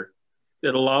transmitter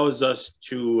that allows us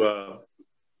to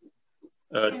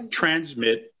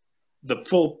transmit the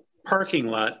full parking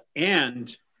lot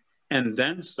and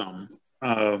then some.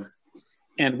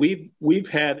 And we've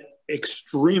had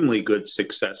extremely good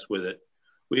success with it.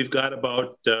 We've got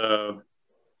about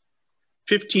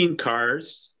 15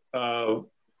 cars, 10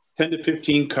 to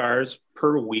 15 cars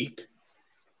per week,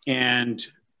 and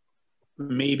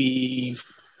maybe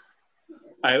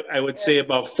I would say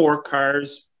about 4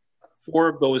 cars. 4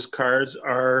 of those cars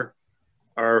are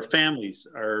families,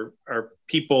 are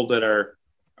people that are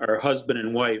husband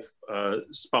and wife,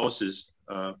 spouses.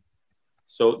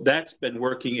 So that's been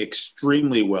working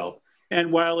extremely well.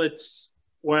 And while it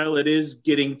is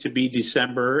getting to be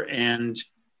December and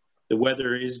the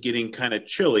weather is getting kind of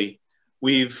chilly,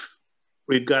 we've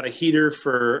we've got a heater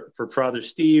for Father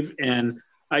Steve, and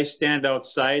I stand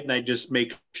outside and I just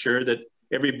make sure that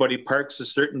everybody parks a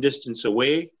certain distance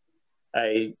away.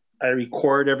 I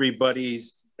record everybody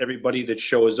that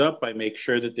shows up. I make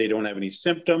sure that they don't have any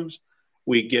symptoms.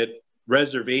 We get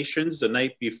reservations the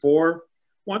night before.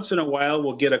 Once in a while,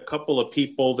 we'll get a couple of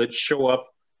people that show up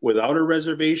without a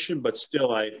reservation, but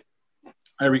still I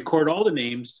record all the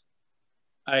names.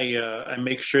 I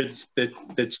make sure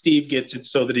that Steve gets it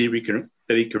so that he can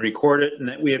record it, and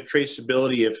that we have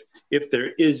traceability if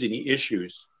there is any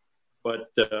issues. But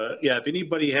yeah, if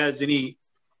anybody has any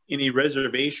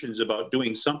reservations about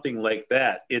doing something like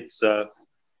that,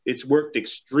 it's worked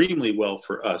extremely well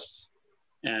for us,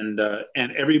 and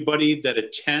everybody that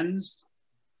attends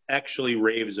actually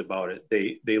raves about it.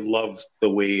 They love the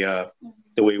way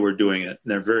we're doing it, and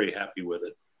they're very happy with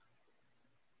it.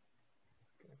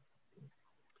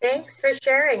 Thanks for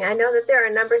sharing. I know that there are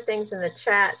a number of things in the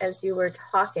chat as you were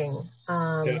talking.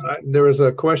 There was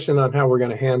a question on how we're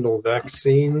going to handle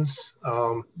vaccines,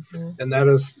 and that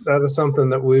is something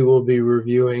that we will be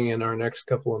reviewing in our next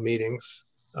couple of meetings,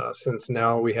 since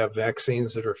now we have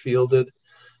vaccines that are fielded.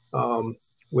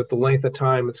 With the length of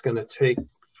time it's going to take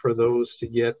for those to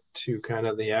get to kind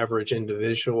of the average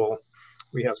individual,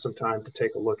 we have some time to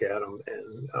take a look at them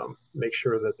and make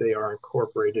sure that they are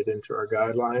incorporated into our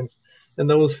guidelines. And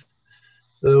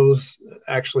those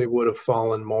actually would have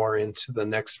fallen more into the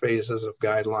next phases of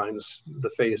guidelines, the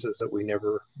phases that we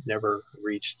never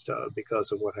reached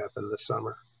because of what happened this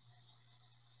summer.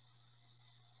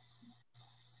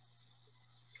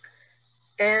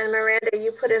 And Miranda,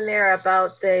 you put in there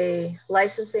about the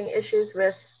licensing issues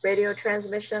with radio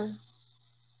transmission.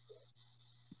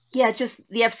 Yeah, just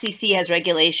the FCC has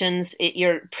regulations.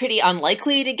 You're pretty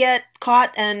unlikely to get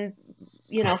caught and,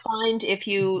 fined if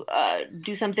you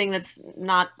do something that's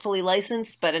not fully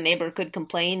licensed, but a neighbor could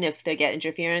complain if they get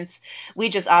interference. We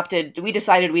decided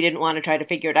we didn't want to try to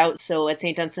figure it out. So at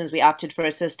St. Dunstan's, we opted for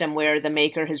a system where the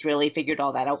maker has really figured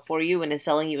all that out for you and is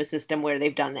selling you a system where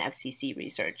they've done the FCC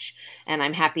research. And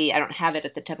I'm happy, I don't have it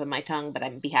at the tip of my tongue, but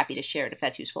I'd be happy to share it if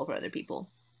that's useful for other people.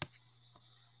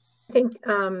 I think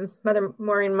Mother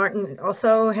Maureen Martin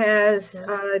also has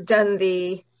done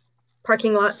the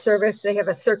parking lot service. They have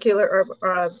a circular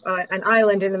or an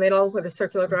island in the middle with a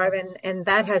circular drive, and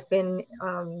that has been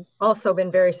also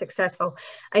been very successful.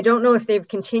 I don't know if they've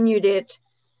continued it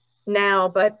now,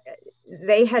 but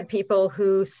they had people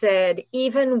who said,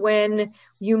 even when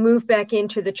you move back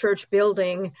into the church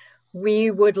building, we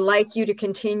would like you to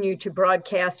continue to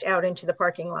broadcast out into the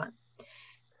parking lot.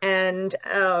 And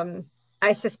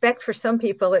I suspect for some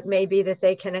people, it may be that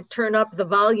they can turn up the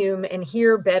volume and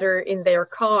hear better in their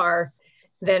car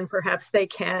than perhaps they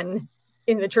can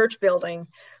in the church building.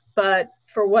 But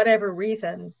for whatever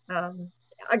reason,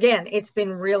 again, it's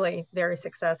been really very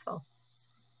successful.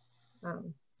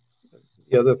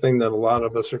 The other thing that a lot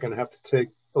of us are going to have to take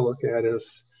a look at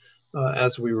is,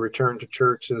 as we return to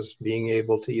church, is being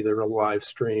able to either live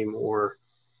stream or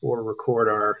record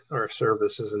our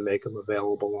services and make them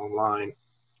available online,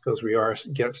 because we are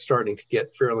starting to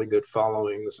get fairly good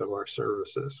followings of our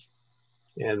services.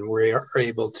 And we are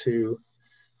able to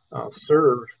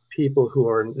serve people who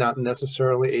are not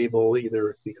necessarily able,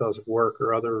 either because of work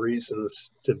or other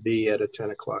reasons, to be at a 10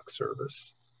 o'clock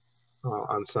service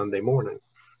on Sunday morning.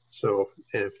 So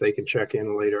if they can check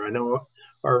in later, I know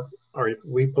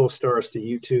we post ours to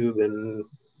YouTube, and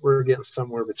we're getting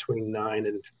somewhere between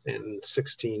 9 and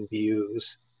 16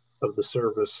 views of the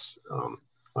service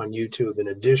on YouTube, in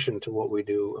addition to what we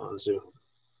do on Zoom.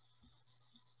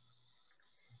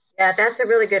 Yeah, that's a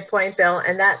really good point, Bill.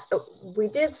 And that we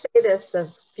did say this a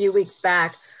few weeks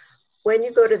back. When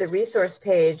you go to the resource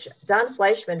page, Don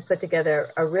Fleischman put together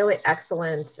a really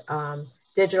excellent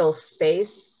digital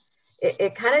space.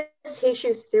 It kind of takes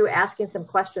you through asking some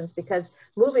questions, because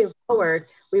moving forward,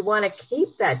 we want to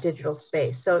keep that digital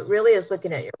space. So it really is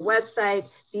looking at your website,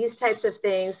 these types of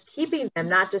things, keeping them,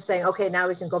 not just saying, okay, now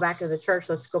we can go back to the church,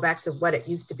 let's go back to what it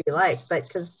used to be like, but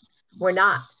because we're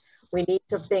not. We need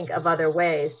to think of other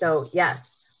ways. So yes,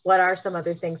 what are some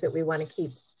other things that we want to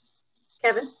keep?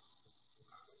 Kevin?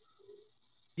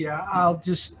 Yeah, I'll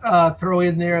just throw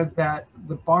in there that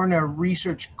the Barna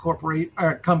Research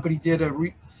Company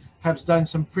has done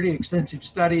some pretty extensive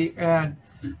study, and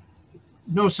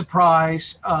no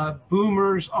surprise,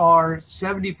 boomers are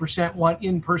 70% want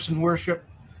in-person worship,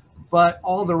 but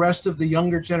all the rest of the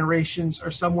younger generations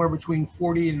are somewhere between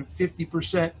 40 and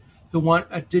 50% who want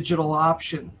a digital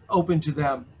option open to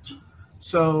them.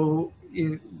 So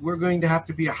we're going to have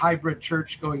to be a hybrid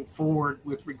church going forward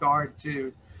with regard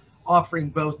to offering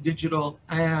both digital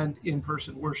and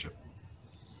in-person worship.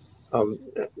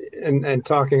 and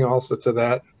talking also to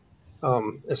that,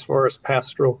 as far as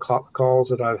pastoral calls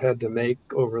that I've had to make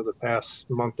over the past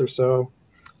month or so,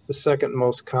 the second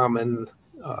most common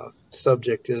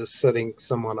subject is setting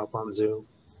someone up on Zoom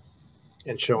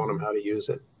and showing them how to use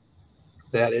it.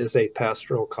 That is a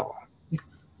pastoral call.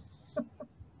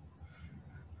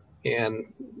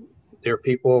 And they're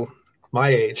people my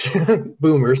age,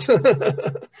 boomers.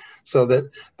 So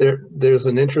that there's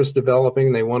an interest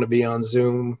developing. They want to be on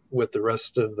Zoom with the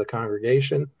rest of the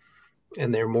congregation,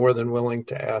 and they're more than willing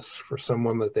to ask for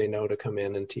someone that they know to come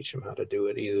in and teach them how to do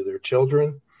it, either their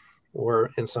children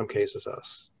or in some cases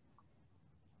us.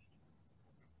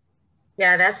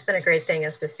 Yeah, that's been a great thing,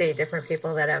 is to see different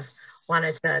people that have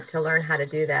wanted to learn how to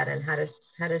do that and how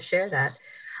to share that.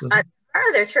 Mm-hmm.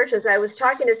 Other churches, I was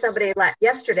talking to somebody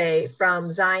yesterday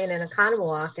from Zion and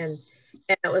Oconomowoc, and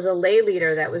it was a lay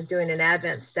leader that was doing an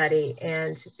Advent study,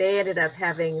 and they ended up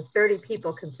having 30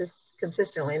 people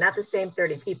consistently, not the same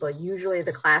 30 people. Usually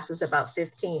the class was about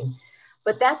 15,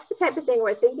 but that's the type of thing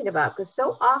we're thinking about, because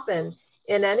so often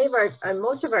in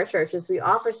most of our churches, we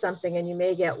offer something and you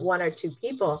may get 1 or 2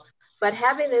 people, but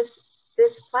having this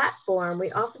platform,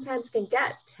 we oftentimes can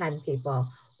get 10 people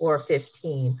or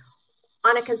 15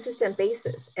 on a consistent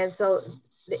basis. And so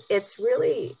it's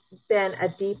really been a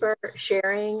deeper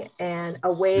sharing and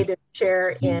a way to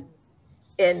share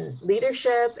in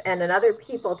leadership and in other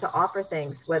people to offer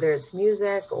things, whether it's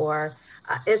music or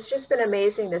it's just been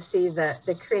amazing to see the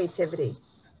creativity.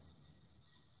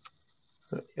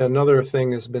 Another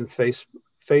thing has been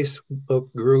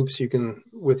Facebook groups. You can,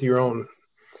 with your own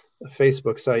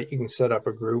Facebook site, you can set up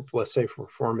a group, let's say for a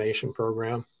formation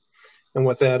program. And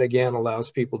what that again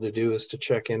allows people to do is to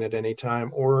check in at any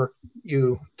time, or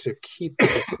you to keep the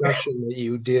discussion that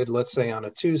you did, let's say on a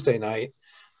Tuesday night,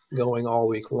 going all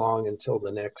week long until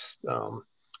the next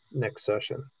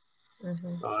session.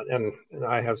 Mm-hmm. And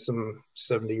I have some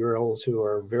 70-year-olds who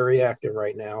are very active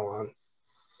right now on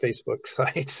Facebook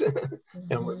sites.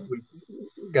 Mm-hmm. And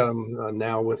we got them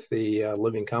now with the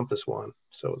Living Compass one.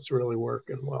 So it's really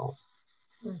working well.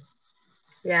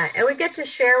 Yeah, and we get to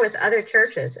share with other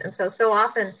churches. And so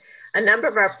often, a number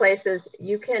of our places,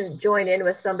 you can join in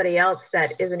with somebody else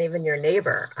that isn't even your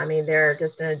neighbor. I mean, they're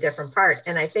just in a different part.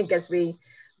 And I think as we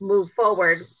move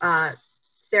forward,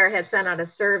 Sarah had sent out a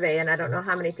survey, and I don't know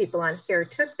how many people on here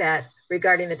took that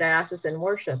regarding the diocesan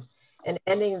worship, and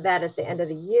ending that at the end of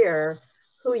the year,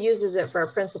 who uses it for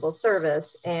a principal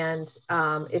service. And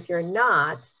if you're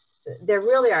not, there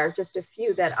really are just a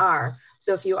few that are.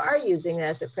 So if you are using it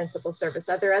as a principal service,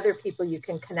 are there other people you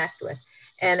can connect with?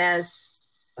 And as,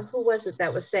 who was it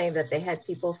that was saying that they had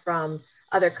people from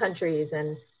other countries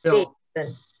and states?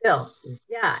 And Bill,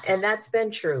 yeah, and that's been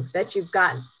true, that you've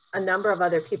got a number of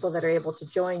other people that are able to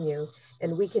join you,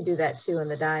 and we can do that too in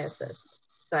the diocese.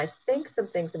 So I think some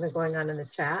things have been going on in the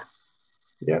chat.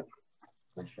 Yeah.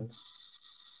 Questions?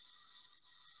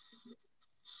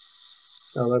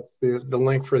 Oh, that's the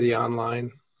link for the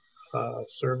online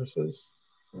services,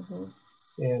 mm-hmm.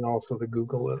 And also the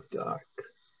Google Doc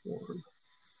form.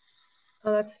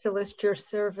 Oh, that's to list your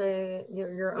survey,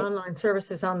 your online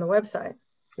services on the website.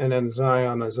 And then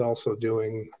Zion is also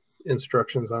doing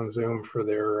instructions on Zoom for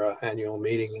their annual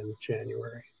meeting in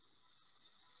January.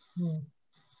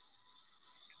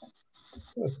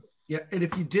 Yeah, and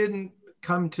if you didn't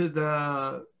come to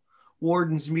the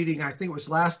Wardens meeting, I think it was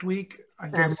last week, I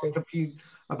gave a few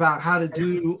about how to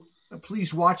do.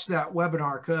 Please watch that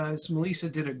webinar, because Melissa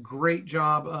did a great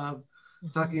job of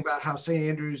talking about how St.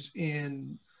 Andrews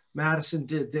in Madison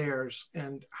did theirs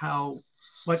and how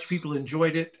much people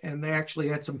enjoyed it, and they actually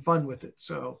had some fun with it.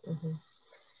 So,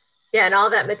 yeah, and all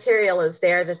that material is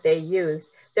there that they used.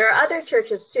 There are other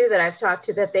churches too that I've talked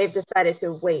to that they've decided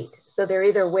to wait. So they're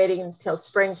either waiting until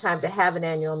springtime to have an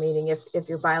annual meeting if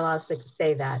your bylaws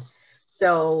say that.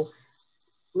 So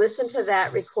listen to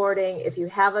that recording. If you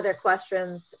have other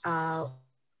questions, Mark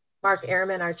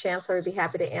Ehrman, our chancellor, would be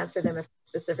happy to answer them if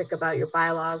specific about your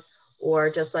bylaws, or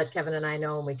just let Kevin and I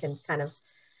know, and we can kind of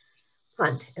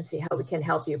hunt and see how we can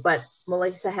help you. But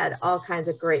Melissa had all kinds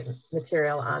of great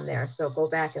material on there. So go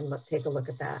back and take a look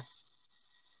at that.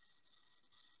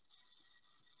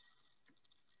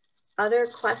 Other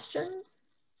questions?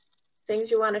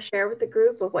 Things you want to share with the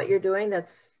group of what you're doing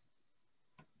that's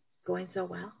going so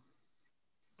well?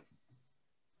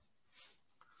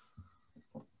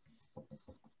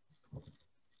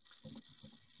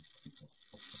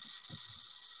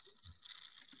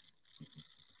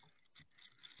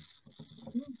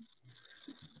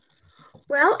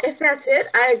 Well, if that's it,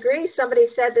 I agree. Somebody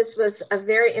said this was a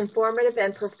very informative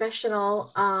and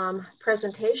professional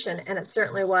presentation, and it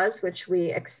certainly was, which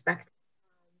we expect.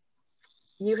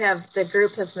 the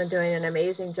group has been doing an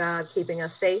amazing job keeping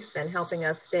us safe and helping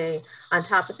us stay on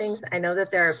top of things. I know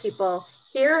that there are people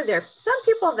here, there are some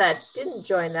people that didn't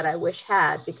join that I wish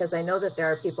had, because I know that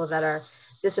there are people that are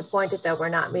disappointed that we're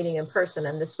not meeting in person,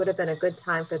 and this would have been a good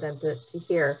time for them to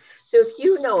hear. So if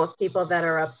you know of people that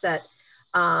are upset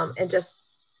and just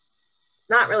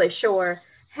not really sure,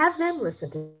 have them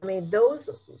listen to it. I mean, those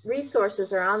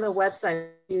resources are on the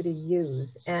website for you to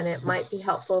use, and it might be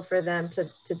helpful for them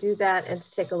to do that and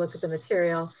to take a look at the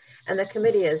material. And the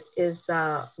committee is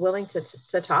willing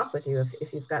to talk with you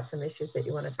if you've got some issues that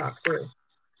you want to talk through.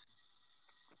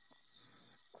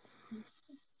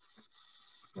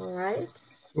 All right.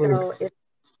 So if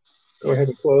go ahead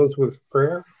and close with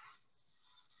prayer.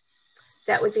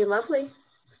 That would be lovely.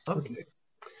 Okay.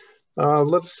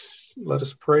 Let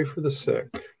us pray for the sick.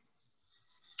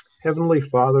 Heavenly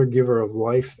Father, giver of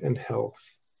life and health,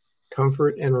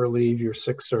 comfort and relieve your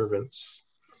sick servants,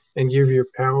 and give your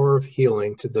power of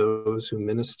healing to those who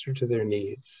minister to their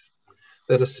needs,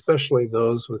 that especially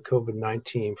those with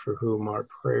COVID-19 for whom our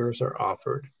prayers are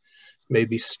offered may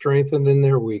be strengthened in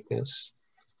their weakness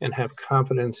and have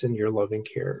confidence in your loving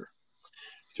care.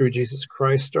 Through Jesus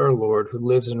Christ our Lord, who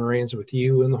lives and reigns with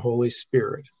you in the Holy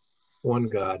Spirit, one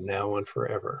God, now and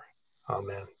forever.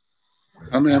 Amen.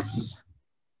 Amen.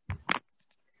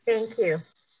 Thank you.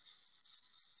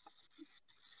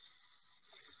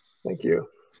 Thank you.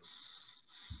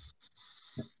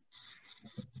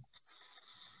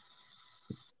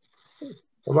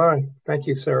 Bye-bye. Thank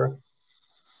you, Sarah.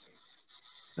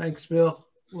 Thanks, Bill.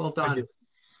 Well done.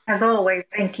 As always,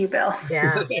 thank you, Bill.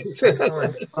 Yeah. Thanks.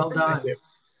 Well done.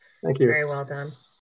 Thank you. Very well done.